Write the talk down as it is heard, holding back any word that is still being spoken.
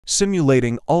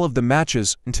simulating all of the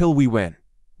matches until we win,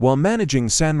 while managing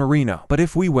San Marino. But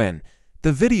if we win,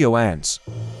 the video ends.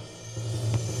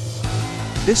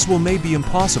 This will may be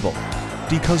impossible,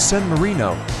 because San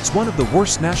Marino is one of the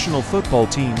worst national football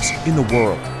teams in the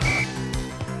world.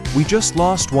 We just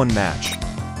lost one match.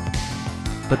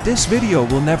 But this video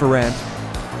will never end.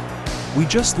 We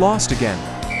just lost again.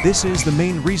 This is the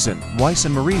main reason why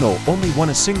San Marino only won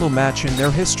a single match in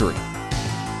their history.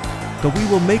 But we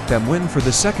will make them win for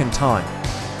the second time.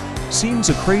 Seems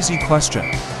a crazy question,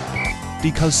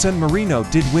 because San Marino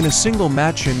did win a single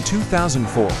match in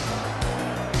 2004.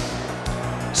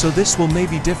 So this will may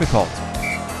be difficult,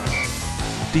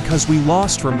 because we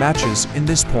lost for matches in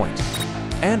this point.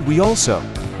 And we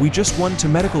just won 2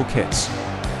 medical kits.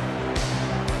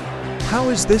 How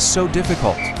is this so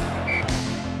difficult?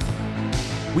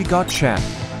 We got champ.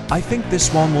 I think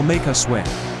this one will make us win.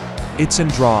 It's in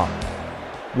draw.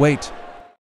 Wait.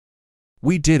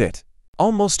 We did it.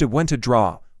 Almost it went to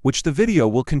draw, which the video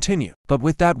will continue. But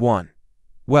with that one,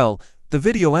 well, the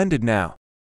video ended now.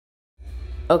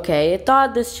 Okay, I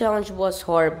thought this challenge was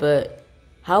hard, but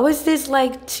how is this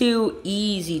like too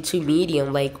easy to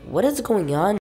medium? Like, what is going on?